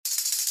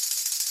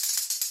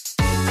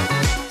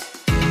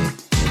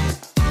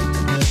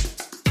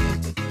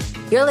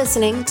You're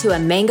listening to a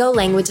Mango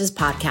Languages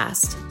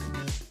podcast.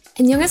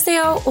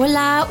 Annyeonghaseyo,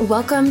 hola,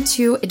 welcome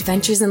to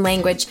Adventures in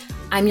Language.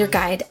 I'm your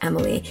guide,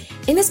 Emily.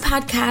 In this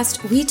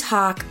podcast, we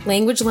talk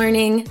language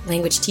learning,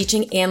 language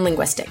teaching, and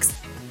linguistics.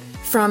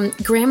 From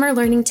grammar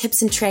learning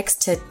tips and tricks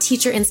to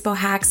teacher inspo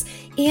hacks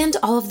and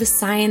all of the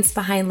science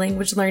behind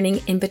language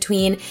learning in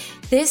between,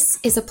 this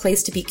is a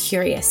place to be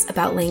curious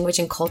about language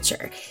and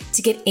culture,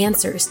 to get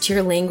answers to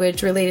your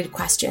language-related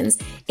questions,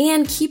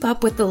 and keep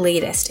up with the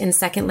latest in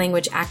second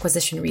language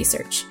acquisition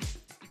research.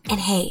 And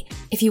hey,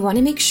 if you want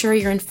to make sure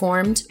you're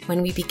informed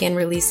when we begin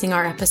releasing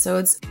our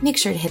episodes, make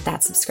sure to hit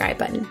that subscribe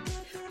button.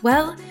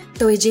 Well,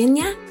 do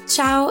widzenia,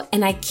 ciao,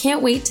 and I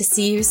can't wait to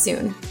see you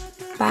soon.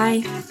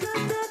 Bye.